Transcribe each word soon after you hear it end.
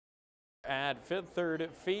at Fifth Third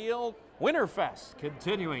Field. Winterfest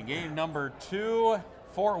continuing, game number 2.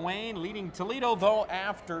 Fort Wayne leading Toledo, though,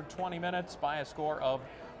 after 20 minutes by a score of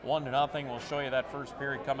 1-0. We'll show you that first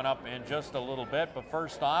period coming up in just a little bit. But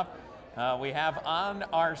first off, we have on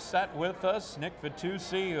our set with us Nick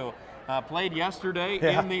Vitucci, who played yesterday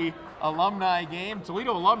in the alumni game.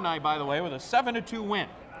 Toledo alumni, by the way, with a 7-2 win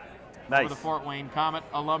over the Fort Wayne Comet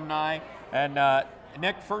alumni. And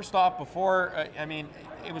Nick, first off, before,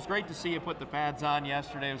 it was great to see you put the pads on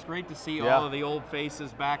yesterday. It was great to see all of the old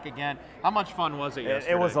faces back again. How much fun was it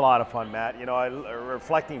yesterday? It was a lot of fun, Matt. You know,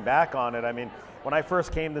 reflecting back on it, when I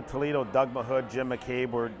first came to Toledo, Doug Mahood, Jim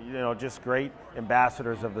McCabe were, just great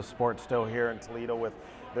ambassadors of the sport still here in Toledo with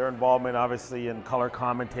their involvement, obviously, in color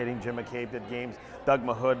commentating. Jim McCabe did games. Doug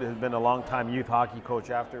Mahood has been a long-time youth hockey coach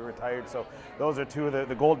after he retired. So those are two of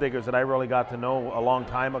the gold diggers that I really got to know a long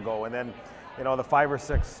time ago. And then, the 5 or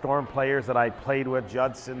 6 Storm players that I played with,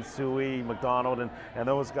 Judson, Suey, McDonald, and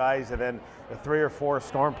those guys, and then the 3 or 4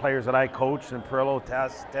 Storm players that I coached, and Perillo,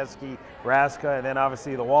 Teskey, Raska, and then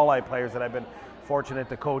obviously the Walleye players that I've been fortunate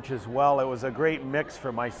to coach as well. It was a great mix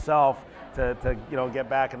for myself to get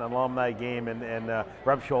back in an alumni game and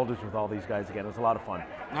rub shoulders with all these guys again. It was a lot of fun.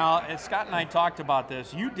 Now, as Scott and I talked about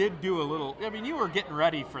this, you did do a little, you were getting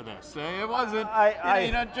ready for this. It wasn't,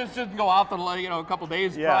 just didn't go out a couple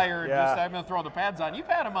days prior and just, I'm going to throw the pads on. You've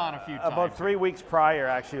had them on a few times. About 3 weeks prior,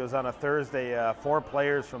 actually, it was on a Thursday. 4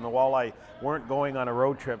 players from the Walleye weren't going on a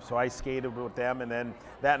road trip, so I skated with them. And then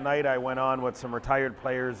that night I went on with some retired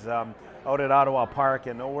players out at Ottawa Park,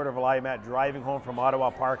 and no word of a lie, Matt, driving home from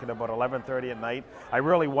Ottawa Park at about 11:30 at night, I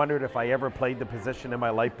really wondered if I ever played the position in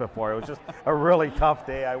my life before. It was just a really tough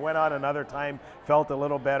day. I went on another time, felt a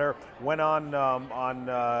little better. Went on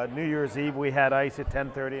New Year's Eve, we had ice at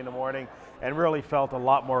 10:30 in the morning, and really felt a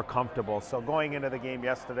lot more comfortable. So going into the game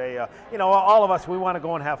yesterday, all of us, we want to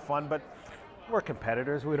go and have fun, but we're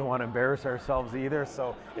competitors. We don't want to embarrass ourselves either.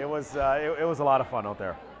 So it was a lot of fun out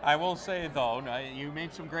there. I will say, though, you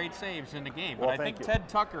made some great saves in the game, but I think Ted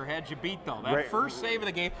Tucker had you beat, though. That first save of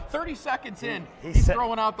the game, 30 seconds in, he's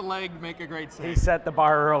throwing out the leg to make a great save. He set the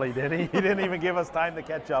bar early, didn't he? He didn't even give us time to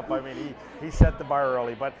catch up. He set the bar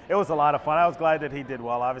early, but it was a lot of fun. I was glad that he did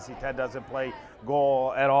well. Obviously, Ted doesn't play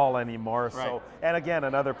goal at all anymore. Right. So, and again,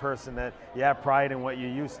 another person that you have pride in what you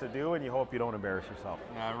used to do, and you hope you don't embarrass yourself.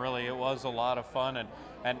 Really, it was a lot of fun,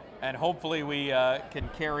 and hopefully we can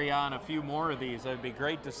carry on a few more of these. It'd be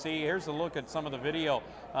great to see. Here's a look at some of the video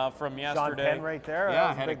from yesterday. Sean Penn right there.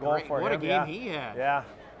 Yeah, had a goal for him. What a game he had. Yeah.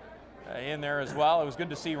 In there as well. It was good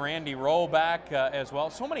to see Randy Rowe back as well.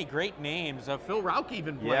 So many great names. Phil Rauch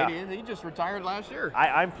even played. He just retired last year.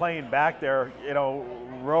 I'm playing back there.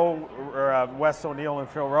 Rowe or Wes O'Neill and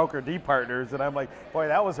Phil Rauch are D partners, and I'm like, boy,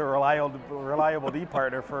 that was a reliable D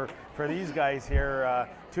partner for these guys here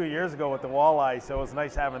 2 years ago with the Walleye. So it was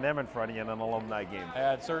nice having them in front of you in an alumni game.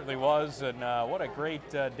 Yeah, it certainly was, and what a great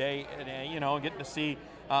day. And, getting to see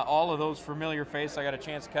all of those familiar faces. I got a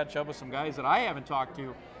chance to catch up with some guys that I haven't talked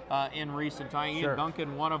to in recent time. Ian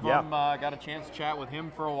Duncan, one of them, got a chance to chat with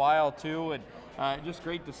him for a while too, and just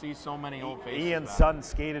great to see so many old faces. Ian's son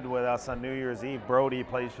skated with us on New Year's Eve. Brody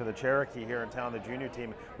plays for the Cherokee here in town, the junior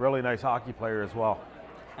team. Really nice hockey player as well.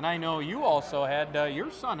 And I know you also had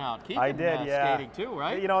your son out, Keegan, I did, skating too,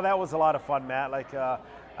 right? That was a lot of fun, Matt.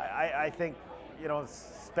 I think,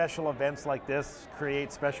 special events like this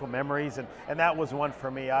create special memories, and that was one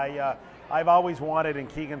for me. I've always wanted in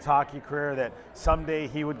Keegan's hockey career that someday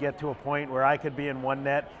he would get to a point where I could be in one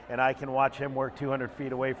net and I can watch him work 200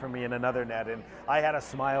 feet away from me in another net. And I had a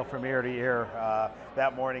smile from ear to ear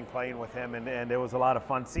that morning playing with him, and it was a lot of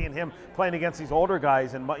fun seeing him playing against these older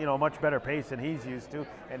guys and much better pace than he's used to,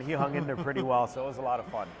 and he hung in there pretty well. So it was a lot of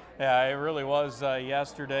fun. Yeah, it really was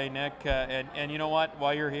yesterday, Nick. And you know what?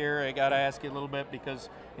 While you're here, I got to ask you a little bit because,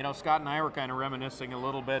 Scott and I were kind of reminiscing a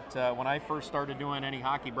little bit. When I first started doing any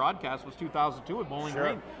hockey broadcast was 2002 at Bowling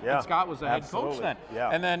Green. Yeah. And Scott was the head coach then. Yeah.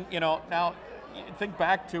 And then, now think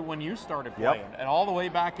back to when you started playing and all the way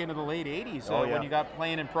back into the late 80s when you got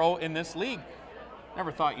playing in pro in this league.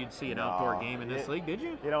 Never thought you'd see an outdoor game in this league, did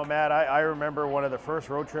you? Matt, I remember one of the first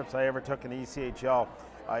road trips I ever took in the ECHL.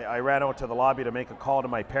 I ran out to the lobby to make a call to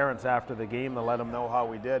my parents after the game to let them know how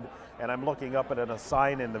we did. And I'm looking up at a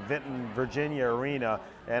sign in the Vinton, Virginia arena,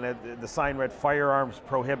 and the sign read "Firearms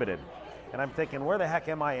Prohibited." And I'm thinking, where the heck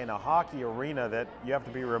am I in a hockey arena that you have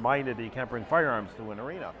to be reminded that you can't bring firearms to an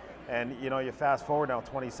arena? And you fast forward now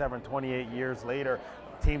 27, 28 years later,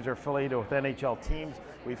 teams are affiliated with NHL teams.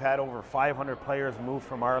 We've had over 500 players move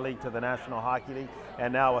from our league to the National Hockey League,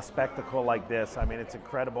 and now a spectacle like this. I mean, it's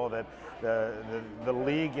incredible that the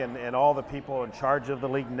league and all the people in charge of the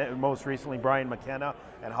league, most recently Brian McKenna,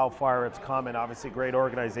 and how far it's come, and obviously great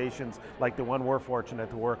organizations like the one we're fortunate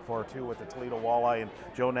to work for too, with the Toledo Walleye and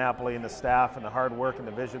Joe Napoli and the staff and the hard work and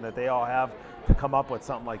the vision that they all have to come up with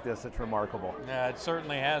something like this. It's remarkable. Yeah, it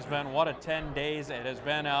certainly has been. What a 10 days it has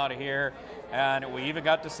been out here, and we even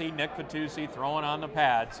got to see Nick Vitucci throwing on the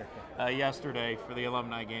pads yesterday for the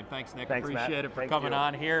alumni game. Thanks, Nick. Thanks, Appreciate Matt. it for Thank coming you.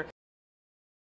 on here.